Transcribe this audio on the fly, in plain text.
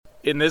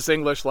In this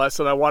English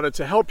lesson, I wanted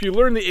to help you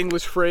learn the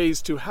English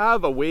phrase to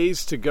have a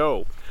ways to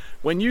go.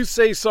 When you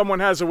say someone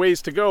has a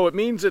ways to go, it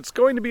means it's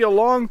going to be a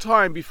long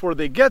time before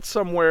they get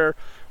somewhere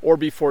or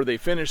before they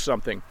finish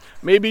something.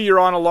 Maybe you're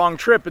on a long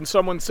trip and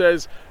someone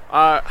says,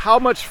 how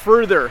much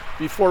further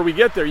before we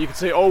get there? You can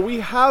say, oh,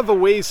 we have a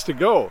ways to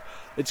go.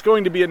 It's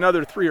going to be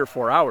another 3 or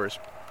 4 hours.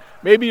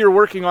 Maybe you're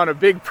working on a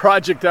big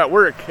project at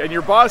work and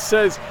your boss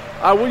says,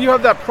 will you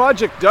have that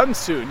project done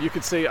soon? You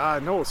could say,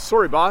 no,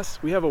 sorry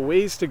boss, we have a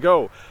ways to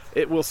go.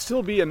 It will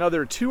still be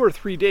another 2 or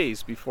 3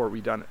 days before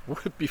we're done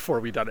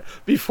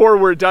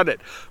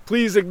it.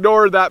 Please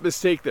ignore that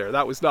mistake there.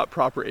 That was not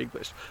proper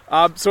English.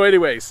 So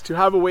anyways, to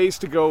have a ways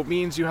to go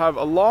means you have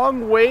a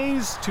long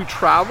ways to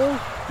travel.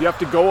 You have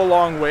to go a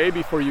long way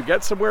before you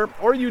get somewhere,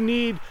 or you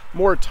need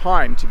more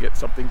time to get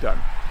something done.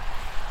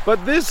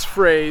 But this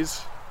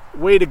phrase,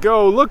 way to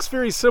go, looks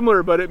very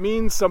similar, but it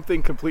means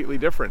something completely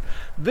different.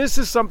 This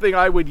is something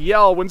I would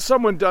yell when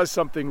someone does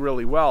something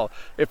really well.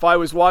 If I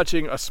was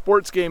watching a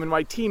sports game and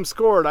my team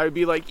scored, I would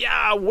be like,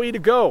 yeah, way to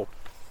go.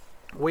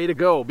 Way to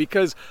go,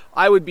 because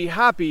I would be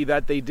happy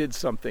that they did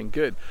something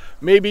good.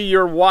 Maybe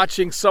you're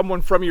watching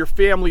someone from your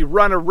family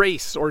run a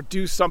race or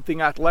do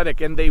something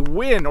athletic and they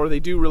win or they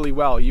do really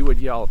well. You would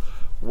yell,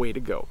 way to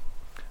go.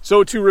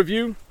 So to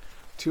review,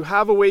 to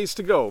have a ways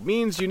to go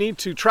means you need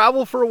to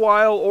travel for a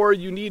while or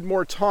you need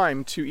more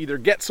time to either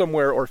get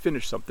somewhere or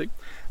finish something.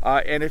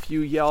 And if you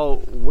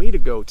yell way to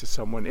go to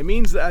someone, it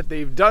means that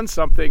they've done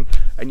something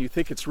and you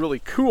think it's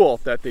really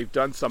cool that they've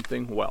done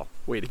something well.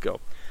 Way to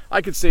go.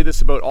 I could say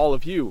this about all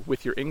of you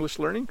with your English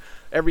learning.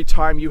 Every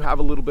time you have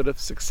a little bit of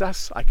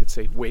success, I could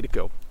say way to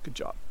go. Good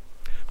job.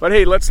 But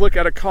hey, let's look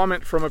at a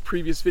comment from a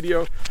previous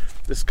video.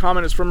 This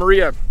comment is from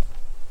Maria.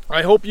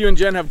 I hope you and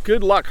Jen have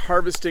good luck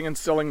harvesting and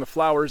selling the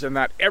flowers and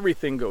that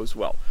everything goes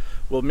well.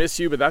 We'll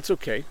miss you, but that's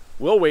okay.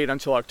 We'll wait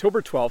until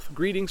October 12th.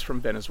 Greetings from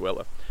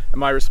Venezuela.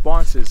 And my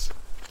response is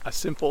a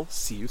simple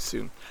see you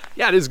soon.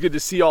 Yeah, it is good to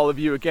see all of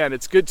you again.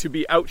 It's good to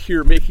be out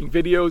here making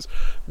videos.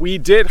 We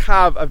did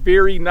have a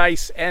very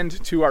nice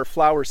end to our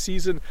flower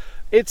season.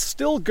 It's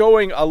still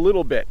going a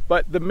little bit,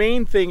 but the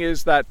main thing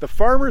is that the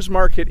farmers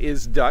market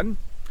is done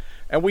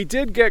and we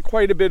did get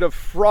quite a bit of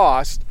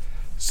frost.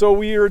 So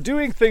we are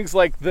doing things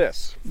like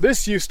this.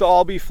 This used to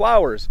all be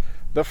flowers.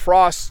 The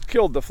frost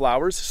killed the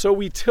flowers, so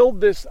we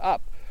tilled this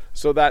up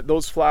so that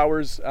those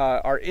flowers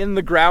are in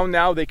the ground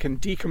now. They can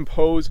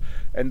decompose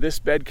and this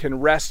bed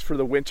can rest for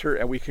the winter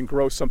and we can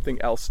grow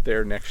something else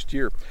there next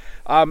year.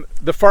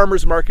 The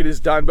farmers market is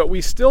done, but we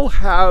still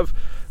have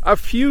a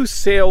few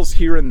sales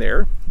here and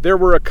there. There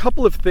were a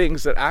couple of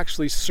things that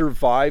actually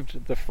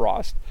survived the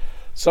frost.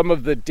 Some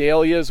of the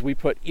dahlias, we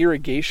put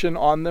irrigation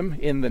on them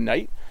in the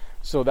night,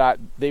 so that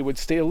they would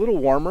stay a little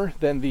warmer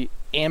than the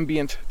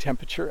ambient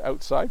temperature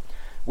outside.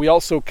 We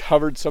also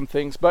covered some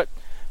things, but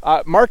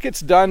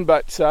market's done,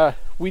 but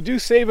we do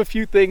save a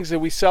few things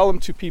and we sell them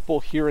to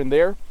people here and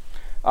there.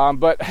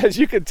 But as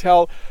you can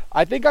tell,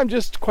 I think I'm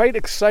just quite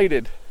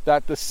excited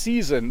that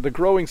the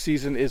growing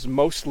season is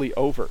mostly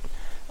over.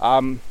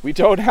 We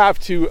don't have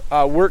to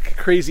work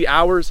crazy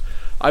hours.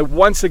 I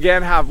once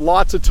again have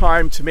lots of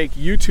time to make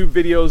YouTube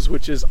videos,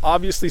 which is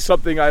obviously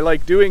something I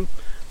like doing,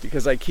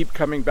 because I keep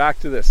coming back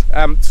to this.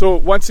 So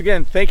once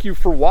again, thank you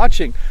for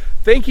watching.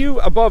 Thank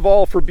you above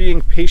all for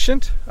being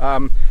patient,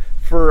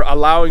 for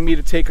allowing me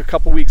to take a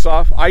couple weeks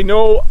off. I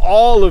know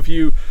all of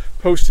you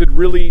posted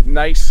really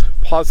nice,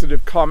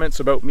 positive comments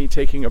about me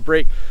taking a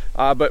break.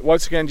 But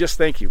once again, just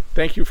thank you.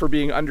 Thank you for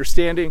being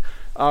understanding.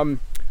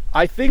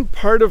 I think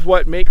part of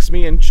what makes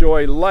me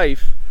enjoy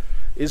life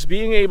is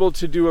being able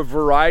to do a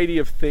variety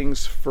of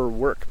things for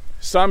work.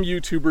 Some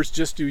YouTubers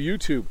just do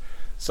YouTube.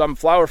 Some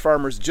flower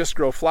farmers just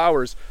grow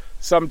flowers.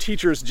 Some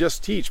teachers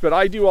just teach. But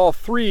I do all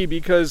three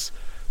because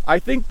I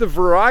think the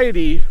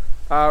variety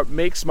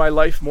makes my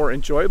life more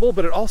enjoyable,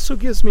 but it also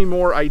gives me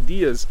more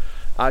ideas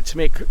to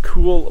make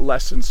cool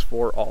lessons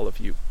for all of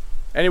you.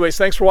 Anyways,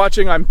 thanks for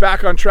watching. I'm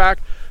back on track.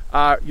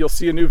 You'll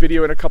see a new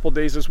video in a couple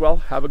days as well.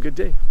 Have a good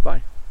day.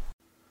 Bye.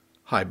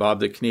 Hi, Bob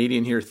the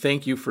Canadian here.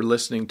 Thank you for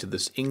listening to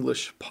this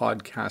English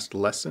podcast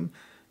lesson.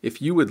 If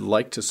you would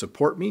like to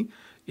support me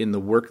in the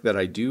work that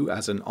I do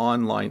as an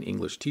online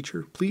English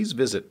teacher, please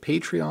visit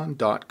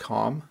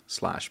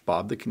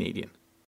patreon.com/BobTheCanadian.